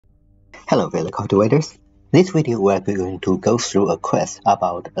Hello fellow cultivators. This video we are going to go through a quest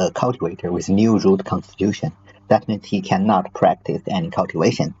about a cultivator with new root constitution. That means he cannot practice any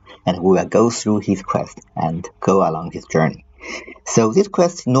cultivation, and we will go through his quest and go along his journey. So this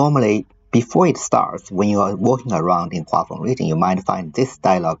quest normally, before it starts, when you are walking around in Feng region, you might find this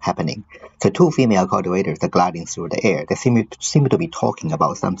dialogue happening. So two female cultivators are gliding through the air. They seem to be talking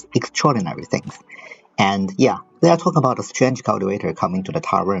about some extraordinary things. And yeah, they are talking about a strange cultivator coming to the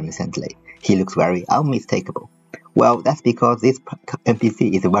tavern recently. He looks very unmistakable. Well, that's because this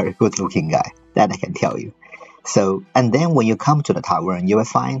NPC is a very good looking guy, that I can tell you. So, and then when you come to the tavern, you will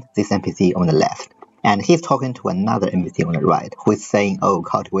find this NPC on the left. And he's talking to another NPC on the right, who is saying, oh,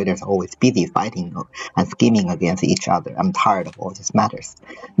 cultivators are always busy fighting and scheming against each other. I'm tired of all these matters.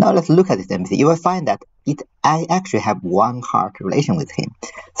 Now let's look at this NPC. You will find that I actually have one heart relation with him.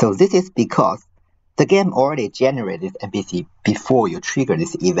 So this is because the game already generated this NPC before you trigger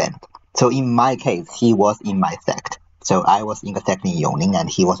this event. So in my case, he was in my sect. So I was in the sect in Yongling and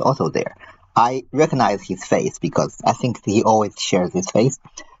he was also there. I recognize his face because I think he always shares his face.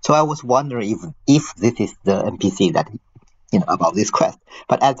 So I was wondering if this is the NPC that, about this quest.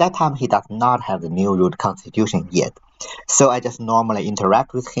 But at that time, he does not have the new root constitution yet. So I just normally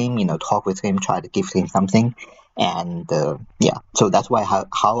interact with him, talk with him, try to give him something. And yeah, so that's why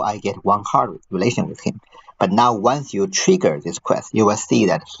how I get one heart relation with him. But now once you trigger this quest, you will see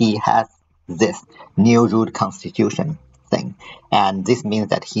that he has this new root constitution thing. And this means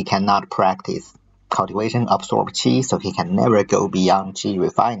that he cannot practice cultivation, absorb qi, so he can never go beyond qi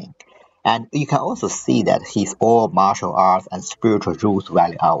refining. And you can also see that his all martial arts and spiritual rules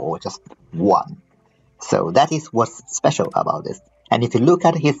value are all just 1. So that is what's special about this. And if you look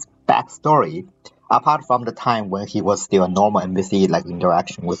at his backstory, apart from the time when he was still a normal NPC, like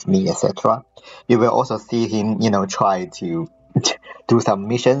interaction with me, etc., you will also see him, try to do some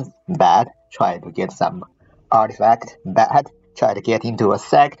missions, bad, try to get some artifact, bad, try to get into a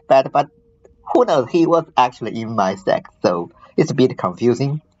sect, bad, but who knows, he was actually in my sect, so it's a bit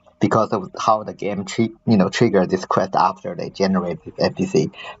confusing because of how the game triggered this quest after they generate this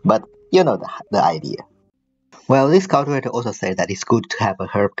NPC, but you know the idea. Well, this cultivator also said that it's good to have a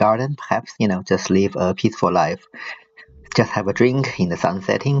herb garden, perhaps, just live a peaceful life. Just have a drink in the sun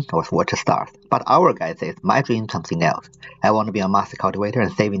setting or watch the stars. But our guy says, my dream is something else. I want to be a master cultivator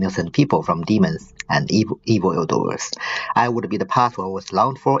and save innocent people from demons and evil doers. I would be the path I always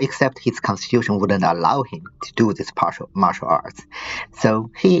longed for, except his constitution wouldn't allow him to do this martial arts.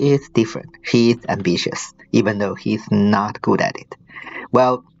 So he is different. He is ambitious, even though he's not good at it.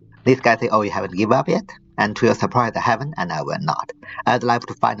 Well, this guy says, oh, you haven't given up yet? And to your surprise, I haven't, and I will not. I'd like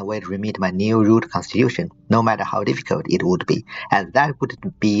to find a way to remit my new root constitution, no matter how difficult it would be, and that would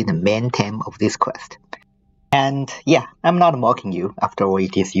be the main theme of this quest. And yeah, I'm not mocking you. After all,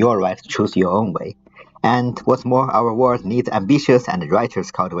 it is your right to choose your own way. And what's more, our world needs ambitious and righteous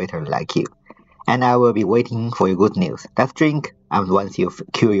cultivators like you. And I will be waiting for your good news. Let's drink, and once you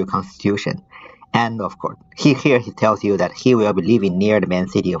cure your constitution. And of course, he tells you that he will be living near the main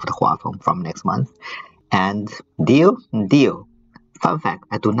city of the Huafeng from next month. And deal? Deal. Fun fact,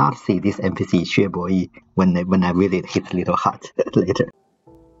 I do not see this NPC Xue when I visit his little hut later.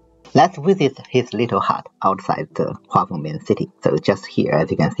 Let's visit his little hut outside the Huafeng main city. So just here,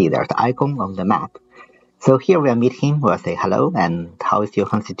 as you can see, there's the icon on the map. So here we'll meet him, we'll say hello, and how is your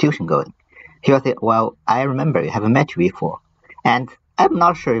constitution going? He will say, well, I remember I haven't met you before. And I'm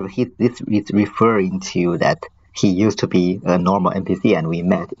not sure if this is referring to that he used to be a normal NPC and we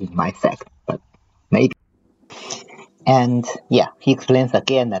met in my sect, but maybe. And yeah, he explains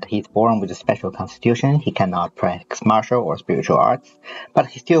again that he's born with a special constitution, he cannot practice martial or spiritual arts, but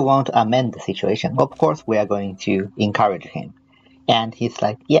he still wants to amend the situation. Of course, we are going to encourage him. And he's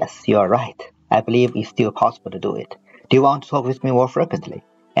like, yes, you are right. I believe it's still possible to do it. Do you want to talk with me more frequently?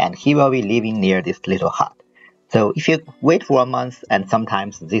 And he will be living near this little hut. So if you wait for a month, and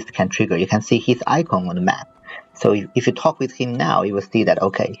sometimes this can trigger, you can see his icon on the map. So if you talk with him now, you will see that,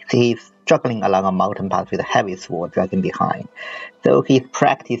 okay, he's struggling along a mountain path with a heavy sword dragging behind. So he's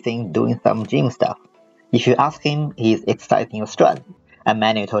practicing doing some gym stuff. If you ask him, he's exercising your strength. And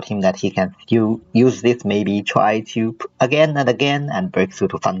Manu told him that he can still use this, maybe try to again and again and break through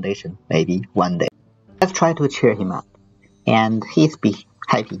to foundation, maybe one day. Let's try to cheer him up. And he's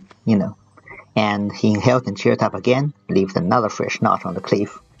happy, And he inhales and cheers up again, leaves another fresh notch on the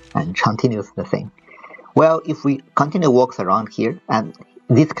cliff, and continues the thing. Well, if we continue walks around here, and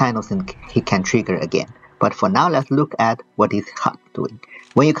this kind of thing he can trigger again. But for now, let's look at what his hut doing.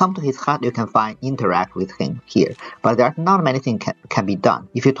 When you come to his hut, you can interact with him here. But there are not many things can be done.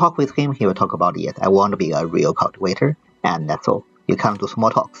 If you talk with him, he will talk about, yes, I want to be a real cultivator, and that's all. You can't do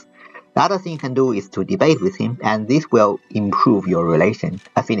small talks. The other thing you can do is to debate with him, and this will improve your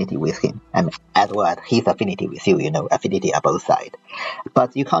affinity with him, and as well as his affinity with you, affinity on both sides.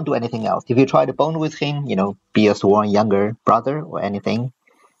 But you can't do anything else. If you try to bond with him, be a sworn younger brother or anything,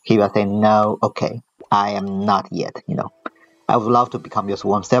 he will say, no, okay, I am not yet, I would love to become your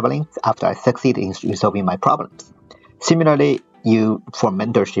sworn sibling after I succeed in resolving my problems. Similarly, for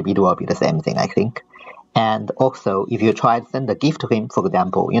mentorship, it will be the same thing, I think. And also, if you try to send a gift to him, for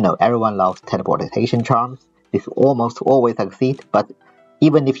example, everyone loves teleportation charms. This almost always succeed, but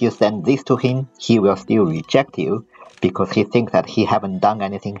even if you send this to him, he will still reject you because he thinks that he haven't done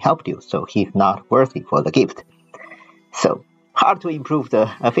anything helped you, so he's not worthy for the gift. So, hard to improve the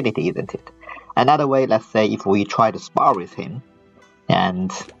affinity, isn't it? Another way, let's say, if we try to spar with him,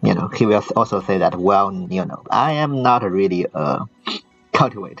 and, he will also say that, well, I am not really a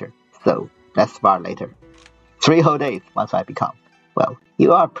cultivator, so let's spar later. 3 whole days once I become. Well,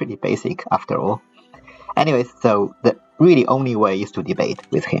 you are pretty basic after all. Anyways, so the really only way is to debate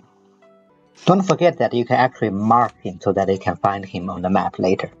with him. Don't forget that you can actually mark him so that you can find him on the map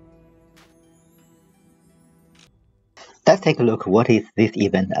later. Let's take a look what is this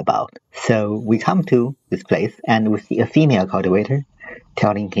event about. So we come to this place and we see a female cultivator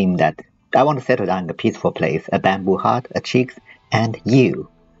telling him that I want to settle down in a peaceful place, a bamboo hut, a chicks, and you.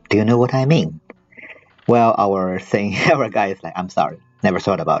 Do you know what I mean? Well, our guy is like, I'm sorry, never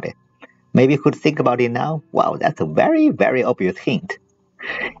thought about it. Maybe you could think about it now? Wow, that's a very, very obvious hint.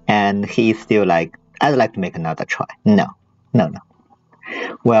 And he's still like, I'd like to make another try. No.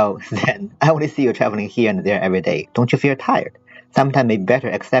 Well, then, I only see you traveling here and there every day. Don't you feel tired? Sometimes maybe better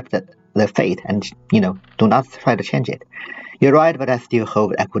accept the fate and, do not try to change it. You're right, but I still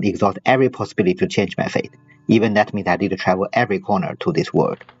hope I could exhaust every possibility to change my fate. Even that means I need to travel every corner to this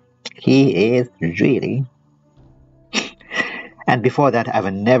world. He is really... And before that, I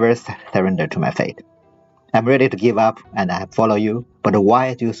will never surrender to my fate. I'm ready to give up and I follow you, but why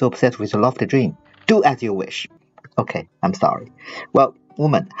are you so obsessed with your lofty dream? Do as you wish. Okay, I'm sorry. Well,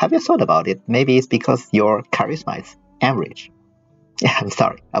 woman, have you thought about it? Maybe it's because your charisma is average. Yeah, I'm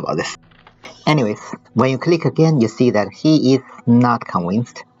sorry about this. Anyways, when you click again, you see that he is not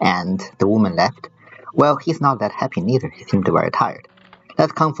convinced and the woman left. Well, he's not that happy neither. He seemed very tired.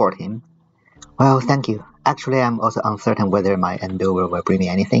 Let's comfort him. Well, thank you. Actually, I'm also uncertain whether my endeavor will bring me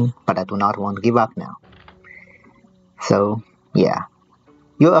anything, but I do not want to give up now. So, yeah.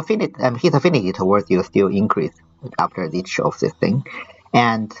 His affinity towards you still increase after each of this thing.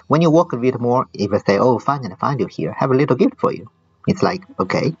 And when you walk a bit more, he will say, oh, finally I find you here. Have a little gift for you. It's like,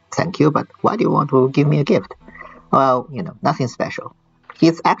 okay, thank you, but why do you want to give me a gift? Well, nothing special.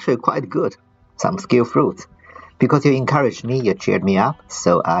 He's actually quite good. Some skill fruits. Because you encouraged me, you cheered me up,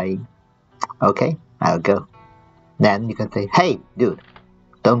 so okay, I'll go. Then you can say, hey, dude,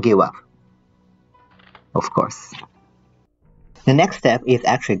 don't give up. Of course. The next step is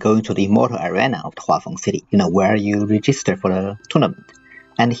actually going to the Immortal arena of the Feng City, where you register for the tournament.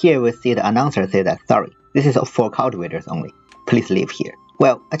 And here we see the announcer say that, sorry, this is for cultivators only. Please leave here.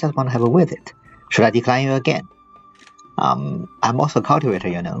 Well, I just want to have a visit. Should I decline you again? I'm also a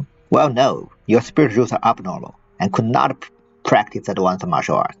cultivator, Well, no, your spirit rules are abnormal and could not practice advanced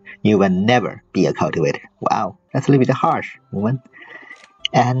martial arts. You will never be a cultivator. Wow, that's a little bit harsh, woman.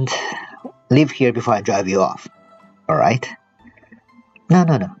 And leave here before I drive you off. Alright? No,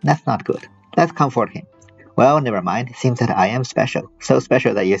 that's not good. Let's comfort him. Well, never mind. It seems that I am special. So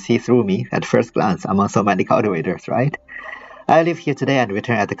special that you see through me at first glance among so many cultivators, right? I live here today and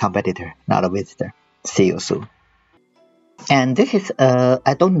return as a competitor, not a visitor. See you soon. And this is,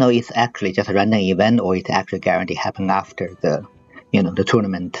 I don't know, it's actually just a random event or it's actually guaranteed happen after the, the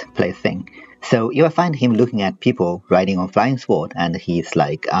tournament place thing. So you will find him looking at people riding on flying sword, and he's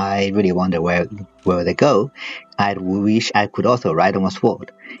like, I really wonder where they go. I wish I could also ride on a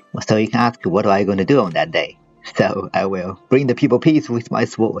sword. So you can ask, what am I going to do on that day? So I will bring the people peace with my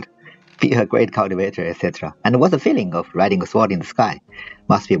sword, be a great cultivator, etc. And what's the feeling of riding a sword in the sky?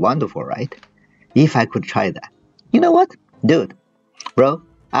 Must be wonderful, right? If I could try that. You know what? Dude, bro,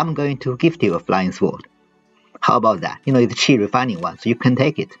 I'm going to gift you a flying sword. How about that? It's a chi refining one, so you can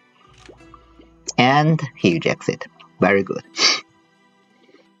take it. And he rejects it. Very good.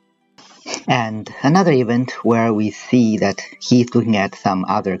 And another event where we see that he's looking at some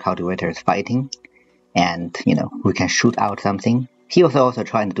other cultivators fighting, and, we can shoot out something. He was also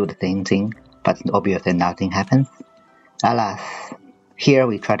trying to do the same thing, but obviously nothing happens. Alas, here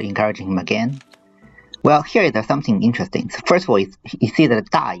we try to encourage him again. Well, here is something interesting. So first of all, you see that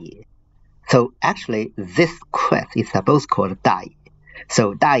Da Ye. So actually, this quest is supposed to call Da Ye.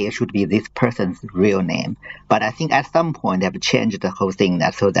 So Daye should be this person's real name. But I think at some point they have changed the whole thing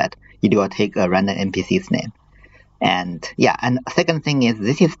so that it will take a random NPC's name. And yeah, and second thing is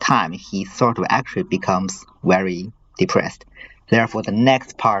this is time he sort of actually becomes very depressed. Therefore, the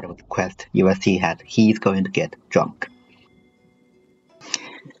next part of the quest you will see that he's going to get drunk.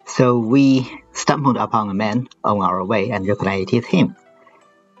 So we stumbled upon a man on our way and recognized it is him.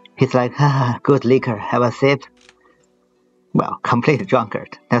 He's like, good liquor, have a sip? Well, complete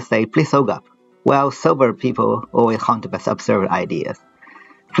drunkard. Let's say, please soak up. Well, sober people always haunted by absurd ideas.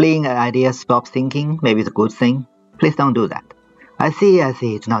 Fleeing an idea, stop thinking, maybe it's a good thing. Please don't do that. I see,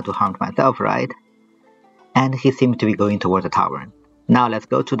 it's not to haunt myself, right? And he seemed to be going toward the tavern. Now let's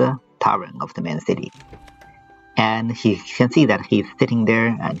go to the tavern of the main city. And he can see that he's sitting there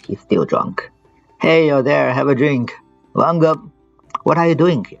and he's still drunk. Hey, you're there, have a drink. Wang up. What are you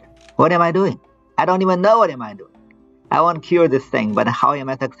doing here? What am I doing? I don't even know what am I doing. I want to cure this thing, but how am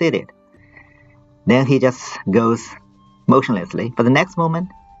I succeeded? Then he just goes motionlessly. But the next moment,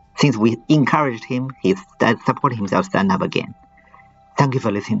 since we encouraged him, he supported himself stand up again. Thank you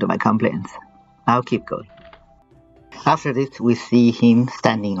for listening to my complaints. I'll keep going. After this, we see him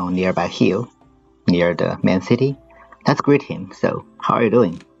standing on nearby hill, near the main city. Let's greet him. So, how are you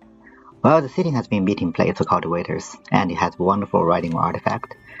doing? Well, the city has been meeting place for cultivators, and it has wonderful writing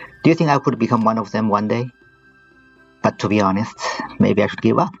artifact. Do you think I could become one of them one day? But to be honest, maybe I should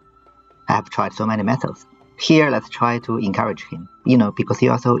give up. I have tried so many methods. Here, let's try to encourage him, because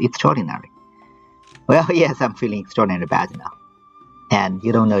you are so extraordinary. Well, yes, I'm feeling extraordinarily bad now. And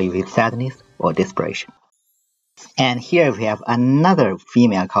you don't know if it's sadness or desperation. And here we have another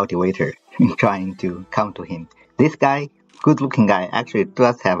female cultivator trying to come to him. This guy, good-looking guy, actually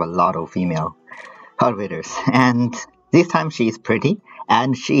does have a lot of female cultivators. And this time she is pretty,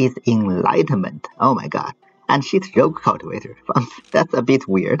 and she is enlightenment. Oh my god. And she's rogue cultivator. That's a bit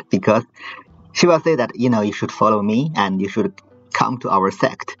weird, because she will say that, you should follow me, and you should come to our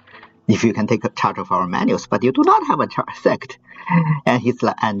sect if you can take charge of our manuals, but you do not have a sect.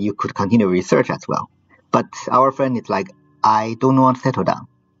 And you could continue research as well. But our friend is like, I don't want to settle down.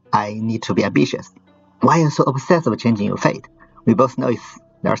 I need to be ambitious. Why are you so obsessed with changing your fate? We both know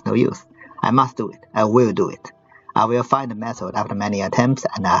there's no use. I must do it. I will do it. I will find a method after many attempts,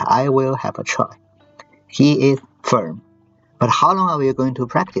 and I will have a try. He is firm. But how long are we going to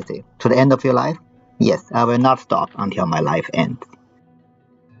practice it? To the end of your life? Yes, I will not stop until my life ends.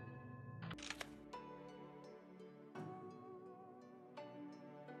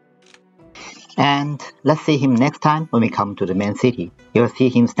 And let's see him next time when we come to the main city. You'll see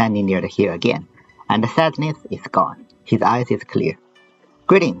him standing near the hill again. And the sadness is gone. His eyes is clear.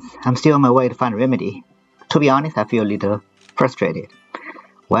 Greetings, I'm still on my way to find a remedy. To be honest, I feel a little frustrated.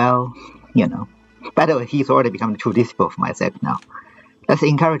 Well, By the way, he's already become the true disciple of my sect now. Let's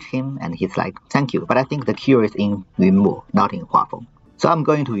encourage him, and he's like, thank you, but I think the cure is in Yunmo, not in Huafeng. So I'm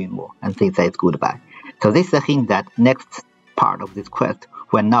going to Yunmo, and he says goodbye. So this is a hint that next part of this quest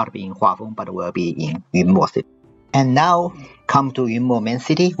will not be in Huafeng, but will be in Yunmo City. And now, come to Yunmo main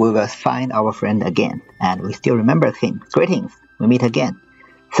city, we will find our friend again, and we still remember him. Greetings, we meet again.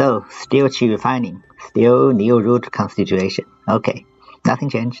 So, still chi refining, still new root constitution. Okay, nothing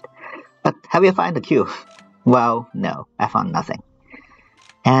changed. But have you found the cure? Well, no, I found nothing.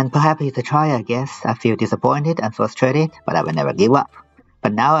 And perhaps it's a try, I guess. I feel disappointed and frustrated, but I will never give up.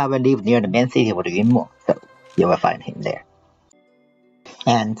 But now I will live near the main city of the Yunmo, so you will find him there.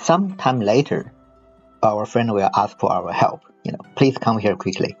 And sometime later, our friend will ask for our help. Please come here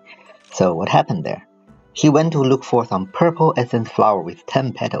quickly. So what happened there? He went to look for some purple essence flower with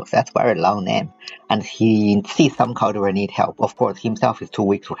 10 petals. That's a very long name. And he sees some cultivator need help. Of course, himself is too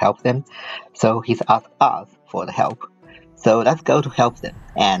weak to help them. So he's asked us for the help. So let's go to help them.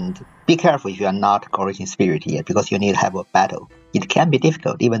 And be careful if you are not origin spirit yet, because you need to have a battle. It can be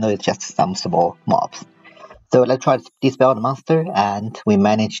difficult, even though it's just some small mobs. So let's try to dispel the monster, and we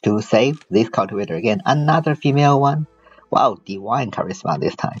managed to save this cultivator again. Another female one. Wow, divine charisma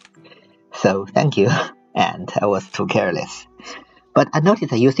this time. So thank you. And I was too careless. But I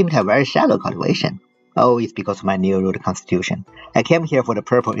noticed that you seem to have very shallow cultivation. Oh, it's because of my new root constitution. I came here for the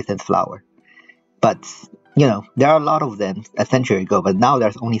purple essence flower. But, there are a lot of them a century ago, but now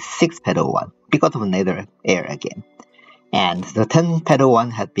there's only 6 petal one, because of another air again. And the 10 petal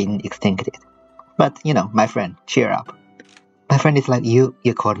one has been extincted. But, my friend, cheer up. My friend is like, you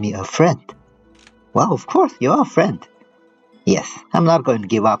called me a friend. Well, of course, you are a friend. Yes, I'm not going to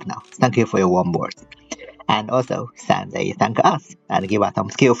give up now. Thank you for your warm words. And also, they thank us and give us some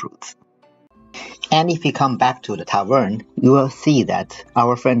skill fruits. And if you come back to the tavern, you will see that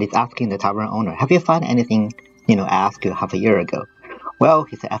our friend is asking the tavern owner, have you found anything, I asked you half a year ago? Well,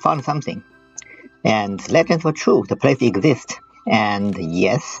 he said, I found something. And legends were true. The place exists. And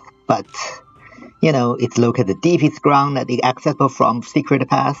yes, but it's located deepest ground that is accessible from secret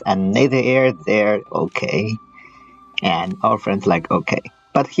paths and neither air there. Okay. And our friend's like, okay.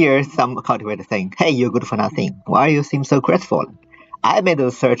 But here, some cultivator saying, hey, you're good for nothing. Why you seem so crestfallen? I made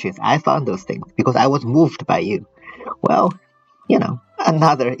those searches. I found those things because I was moved by you. Well,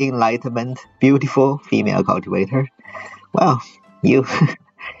 another enlightenment, beautiful female cultivator. Well, you.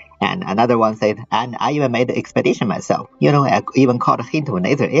 And another one said, and I even made the expedition myself. I even caught a hint of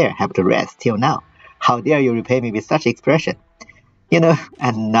nether air, have to rest till now. How dare you repay me with such expression?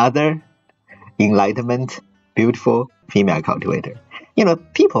 Another enlightenment, beautiful female cultivator.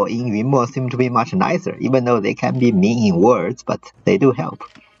 People in Yunmo seem to be much nicer, even though they can be mean in words, but they do help.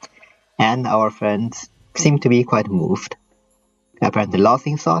 And our friends seem to be quite moved. Apparently lost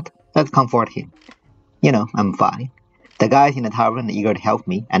in thought. Let's comfort him. I'm fine. The guys in the tavern are eager to help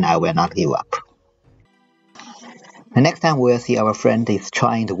me, and I will not give up. The next time we'll see our friend is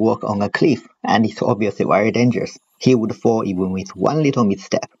trying to walk on a cliff, and it's obviously very dangerous. He would fall even with one little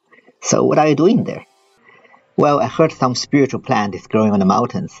misstep. So what are you doing there? Well, I heard some spiritual plant is growing on the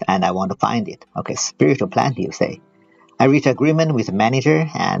mountains, and I want to find it. Okay, spiritual plant, you say? I reached agreement with the manager,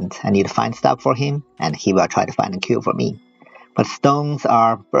 and I need to find stuff for him, and he will try to find a cure for me. But stones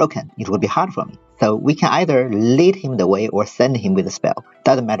are broken. It would be hard for me. So we can either lead him the way or send him with a spell.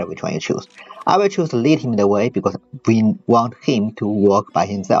 Doesn't matter which one you choose. I will choose to lead him the way because we want him to walk by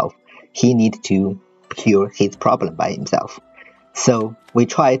himself. He needs to cure his problem by himself. So we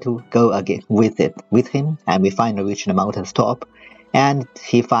try to go again with him, and we finally reach the mountain's top, and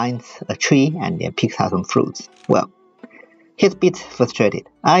he finds a tree and then picks out some fruits. Well, he's a bit frustrated.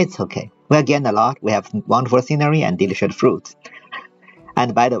 It's okay. We are getting a lot. We have wonderful scenery and delicious fruits.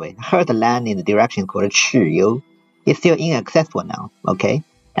 And by the way, I heard the land in the direction called Chiyu is still inaccessible now, okay?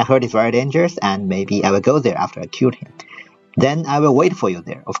 I heard it's very dangerous, and maybe I will go there after I cured him. Then I will wait for you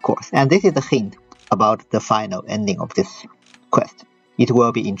there, of course. And this is a hint about the final ending of this quest. It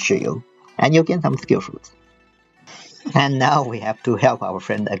will be in Chiyu, and you'll get some skill fruits. And now we have to help our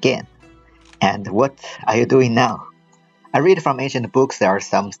friend again. And what are you doing now? I read from ancient books there are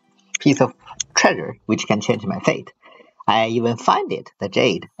some piece of treasure which can change my fate. I even find it, the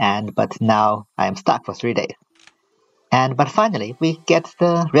jade, but now I am stuck for 3 days. But finally, we get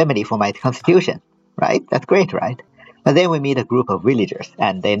the remedy for my constitution, right? That's great, right? But then we meet a group of villagers,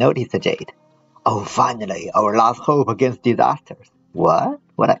 and they notice the jade. Oh, finally, our last hope against disasters. What?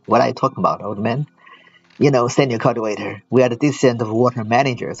 What are you talking about, old man? Senior cultivator, we are the descendant of water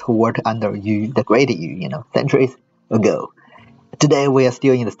managers who worked under you, the great you, centuries ago. Today we are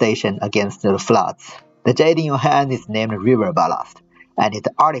still in the station against the floods. The jade in your hand is named River Ballast, and it's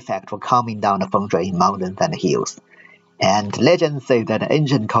an artifact for calming down the Feng in mountains and hills. And legends say that an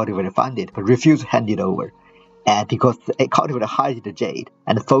ancient cultivator found it but refused to hand it over. And because a cultivator hides the jade,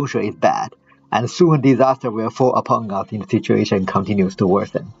 and the Feng is bad, and soon disaster will fall upon us if the situation continues to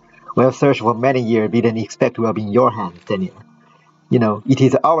worsen. We have searched for many years, we didn't expect it will be in your hands, Daniel. It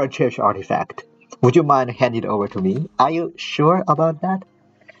is our treasure artifact. Would you mind handing it over to me? Are you sure about that?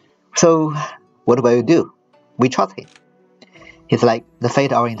 So, what will you do? We trust him. He's like, the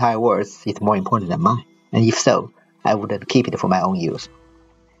fate of our entire world is more important than mine. And if so, I wouldn't keep it for my own use.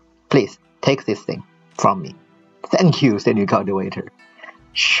 Please, take this thing from me. Thank you, senior cultivator.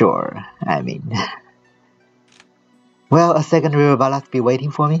 Sure, Will a second river ballast be waiting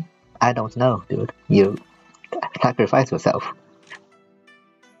for me? I don't know, dude. You sacrifice yourself.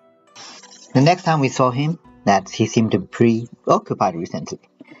 The next time we saw him, that he seemed to be preoccupied recently.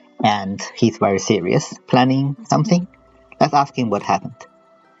 And he's very serious, planning something. Let's ask him what happened.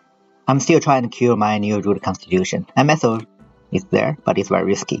 I'm still trying to cure my new root constitution. A method is there, but it's very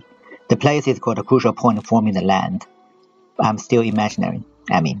risky. The place is called a crucial point forming the land. I'm still imagining.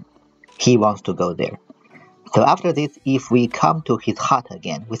 He wants to go there. So after this, if we come to his hut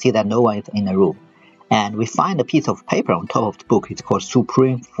again, we see that no one is in the room. And we find a piece of paper on top of the book. It's called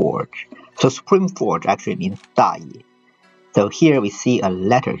Supreme Forge. So Supreme Forge actually means 大业. So here we see a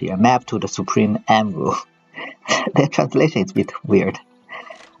letter here, mapped to the Supreme Anvil. The translation is a bit weird.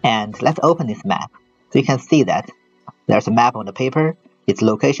 And let's open this map. So you can see that there's a map on the paper. Its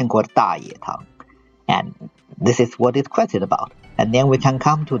location called 大业堂. And this is what it's quested about. And then we can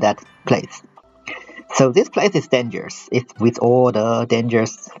come to that place. So this place is dangerous. It's with all the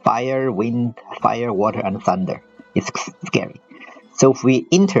dangers, fire, wind, fire, water, and thunder. It's scary. So if we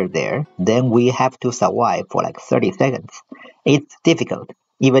enter there, then we have to survive for like 30 seconds. It's difficult,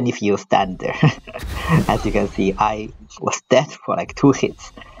 even if you stand there. As you can see, I was dead for like 2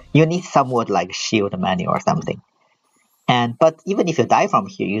 hits. You need somewhat like shield money or something. But even if you die from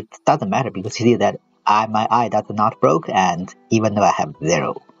here, it doesn't matter because you see that my eye does not broke, and even though I have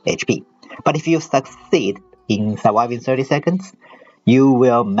 0 HP. But if you succeed in surviving 30 seconds, you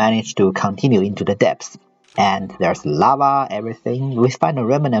will manage to continue into the depths. And there's lava, everything. We find a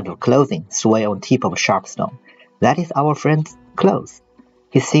remnant of clothing sway on tip of a sharp stone. That is our friend's clothes.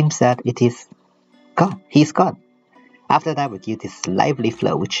 It seems that it is gone. He's gone. After that, we give this lively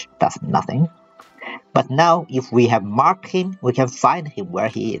flow, which does nothing. But now, if we have marked him, we can find him where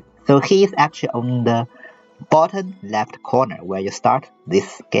he is. So he is actually on the bottom left corner where you start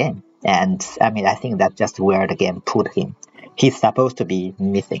this game. And I think that's just where the game put him. He's supposed to be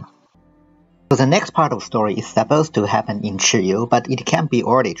missing. So the next part of the story is supposed to happen in Chiyu, but it can be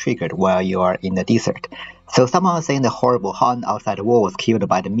already triggered while you are in the desert. So someone was saying the horrible Han outside the wall was killed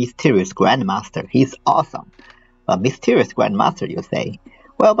by the mysterious Grandmaster. He's awesome. A mysterious Grandmaster, you say?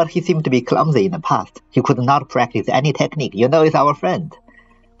 Well, but he seemed to be clumsy in the past. He could not practice any technique. You know, he's our friend.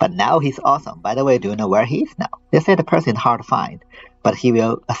 But now he's awesome. By the way, do you know where he is now? They say the person is hard to find, but he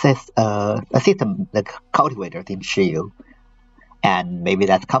will assist the cultivators in Chiyu. And maybe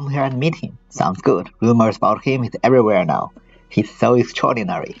let's come here and meet him. Sounds good. Rumors about him is everywhere now. He's so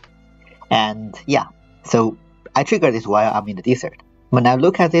extraordinary. And yeah, so I triggered this while I'm in the desert. When I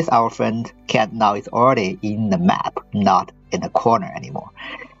look at this, our friend Cat now is already in the map, not in the corner anymore.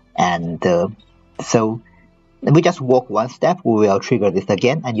 And so we just walk one step, we will trigger this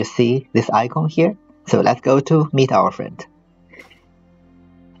again, and you see this icon here. So let's go to meet our friend.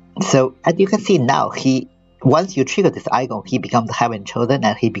 So as you can see now, once you trigger this icon, he becomes Heaven Chosen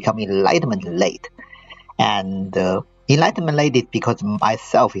and he becomes Enlightenment Late. And Enlightenment Late is because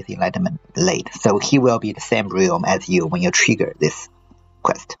myself is Enlightenment Late. So he will be the same realm as you when you trigger this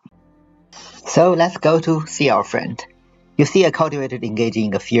quest. So let's go to see our friend. You see a cultivator engaging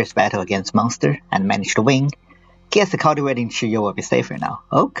in a fierce battle against monster and manage to win. Guess the cultivating Chiyu will be safer now.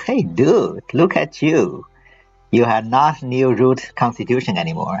 Okay, dude, look at you. You are not new root constitution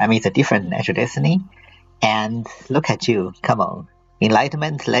anymore. It's a different natural destiny. And look at you, come on.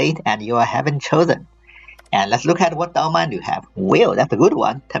 Enlightenment Late and you are Heaven Chosen. And let's look at what down mind you have. Well, that's a good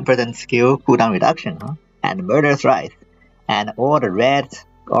one. 10% skill cooldown reduction, huh? And Murderous Rise. And all the red,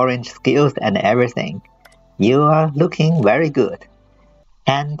 orange skills and everything. You are looking very good.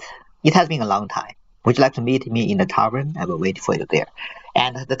 And it has been a long time. Would you like to meet me in the tavern? I will wait for you there.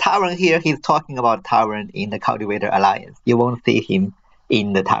 And the tavern here, he's talking about tavern in the Cultivator Alliance. You won't see him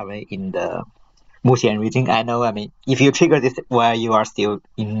in the tavern in the Muxian region. I know, if you trigger this while you are still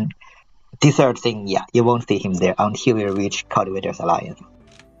in desert thing, yeah, you won't see him there until you reach Cultivator's Alliance.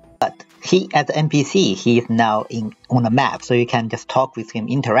 But he, as an NPC, he is now on the map, so you can just talk with him,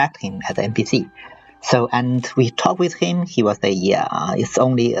 interact him as an NPC. So, and we talk with him, he will say, yeah, it's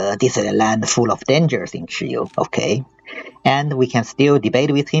only a desert land full of dangers in Chiyu, okay? And we can still debate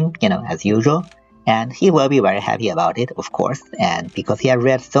with him, as usual. And he will be very happy about it, of course, and because he has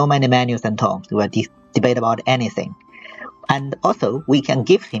read so many manuals and tomes, we will debate about anything. And also, we can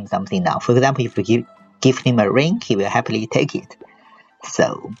give him something now. For example, if we give him a ring, he will happily take it.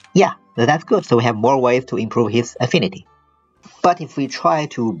 So, yeah, that's good. So we have more ways to improve his affinity. But if we try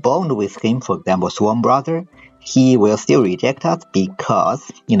to bond with him, for example, Swarm Brother, he will still reject us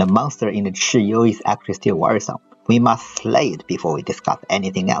because the monster in the Chiyu is actually still worrisome. We must slay it before we discuss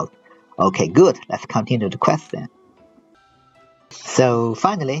anything else. Okay, good. Let's continue the quest then. So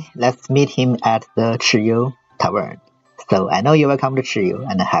finally, let's meet him at the Chiyu Tavern. So I know you will come to Chiyu,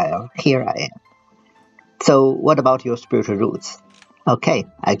 and here I am. So what about your spiritual roots? Okay,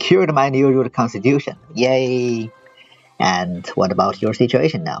 I cured my new root constitution. Yay! And what about your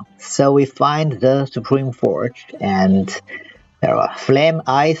situation now? So we find the Supreme Forge, and there are flame,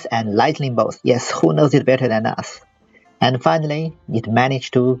 ice, and lightning bolts. Yes, who knows it better than us? And finally, it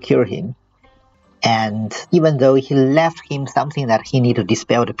managed to cure him. And even though he left him something that he need to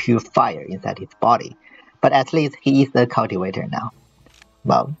dispel the pure fire inside his body, but at least he is a cultivator now.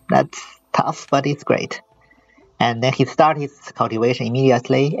 Well, that's tough, but it's great. And then he started his cultivation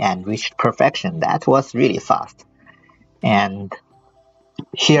immediately and reached perfection. That was really fast. And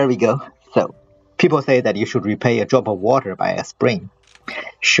here we go. So, people say that you should repay a drop of water by a spring.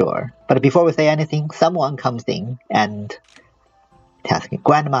 Sure. But before we say anything, someone comes in and tells me,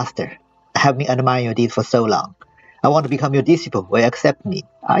 Grandmaster, I have been admiring your deeds for so long. I want to become your disciple. Will you accept me?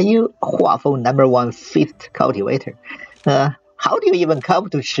 Are you Huafeng #1 5th cultivator? How do you even come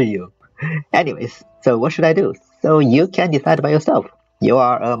to Chiyu? Anyways, so what should I do? So you can decide by yourself. You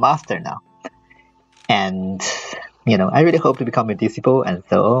are a master now. And, I really hope to become a disciple and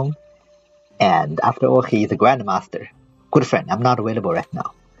so on. And after all, he is a grandmaster. Good friend, I'm not available right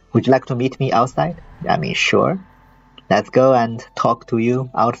now. Would you like to meet me outside? Sure. let's go and talk to you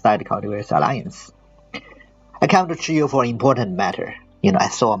outside the Cultivators Alliance. I come to you for an important matter. I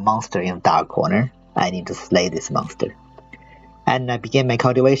saw a monster in a dark corner. I need to slay this monster. And I began my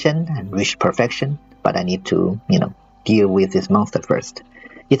cultivation and reached perfection, but I need to, deal with this monster first.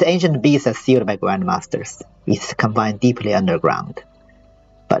 It's ancient beast that's sealed by grandmasters. It's confined deeply underground.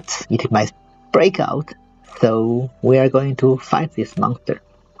 But it might break out, so we are going to fight this monster.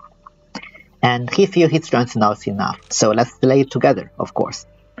 And he feels his strength not enough, so let's slay it together, of course.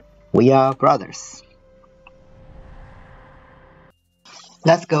 We are brothers.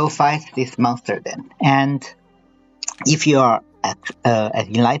 Let's go fight this monster then. And if you are at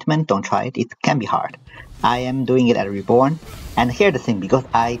Enlightenment, don't try it. It can be hard. I am doing it at Reborn. And here's the thing, because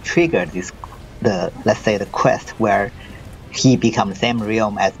I triggered let's say the quest where he becomes the same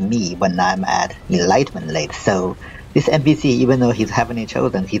realm as me when I'm at Enlightenment late. So this NPC, even though he's heavenly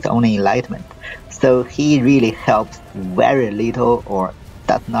chosen, he's only Enlightenment. So he really helps very little or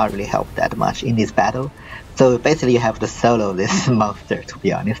does not really help that much in this battle. So basically you have to solo this monster, to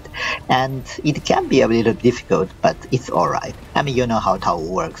be honest. And it can be a little difficult, but it's alright. I mean, you know how Tao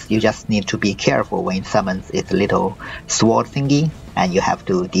works. You just need to be careful when it summons its little sword thingy, and you have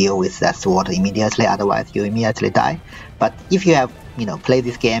to deal with that sword immediately, otherwise you immediately die. But if you have, played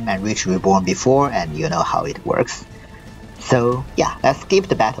this game and reached Reborn before, and you know how it works. So yeah, let's skip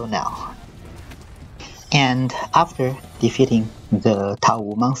the battle now. And after defeating the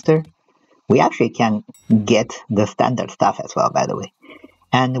Tao monster, we actually can get the standard stuff as well, by the way.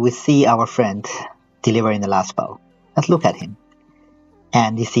 And we see our friend delivering the last bow. Let's look at him.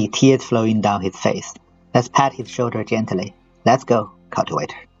 And you see tears flowing down his face. Let's pat his shoulder gently. Let's go,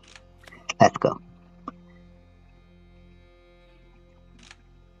 Cultivator. Let's go.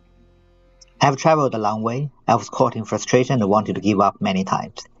 I've traveled a long way. I was caught in frustration and wanted to give up many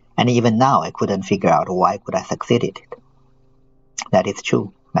times. And even now I couldn't figure out why could I succeeded. That is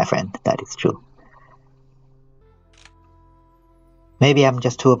true, my friend, that is true. Maybe I'm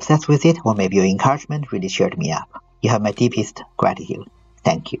just too obsessed with it, or maybe your encouragement really cheered me up. You have my deepest gratitude.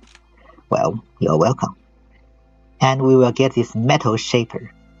 Thank you. Well, you're welcome. And we will get this Metal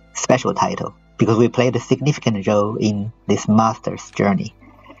Shaper special title, because we played a significant role in this master's journey.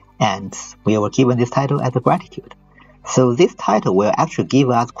 And we were given this title as a gratitude. So this title will actually give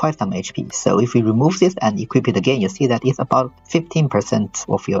us quite some HP. So if we remove this and equip it again, you see that it's about 15%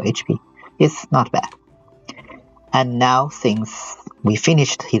 of your HP. It's not bad. And now, since we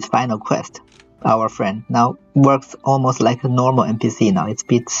finished his final quest, our friend now works almost like a normal NPC now. It's a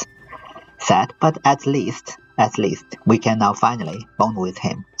bit sad, but at least we can now finally bond with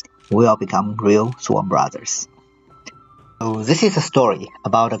him. We will become real Swarm Brothers. So this is a story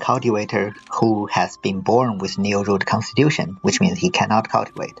about a cultivator who has been born with Neo-Root Constitution, which means he cannot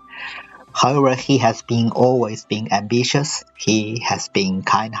cultivate. However, he has always been ambitious, he has been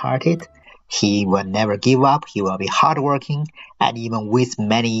kind-hearted, he will never give up, he will be hardworking, and even with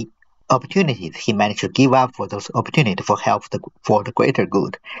many opportunities, he managed to give up for those opportunities for help for the greater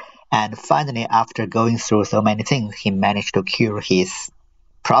good. And finally, after going through so many things, he managed to cure his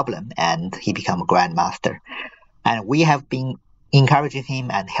problem and he became a Grandmaster. And we have been encouraging him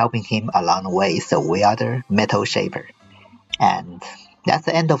and helping him along the way, so we are the Metal Shaper. And that's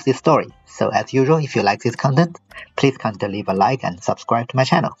the end of this story. So as usual, if you like this content, please consider leave a like and subscribe to my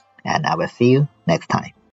channel. And I will see you next time.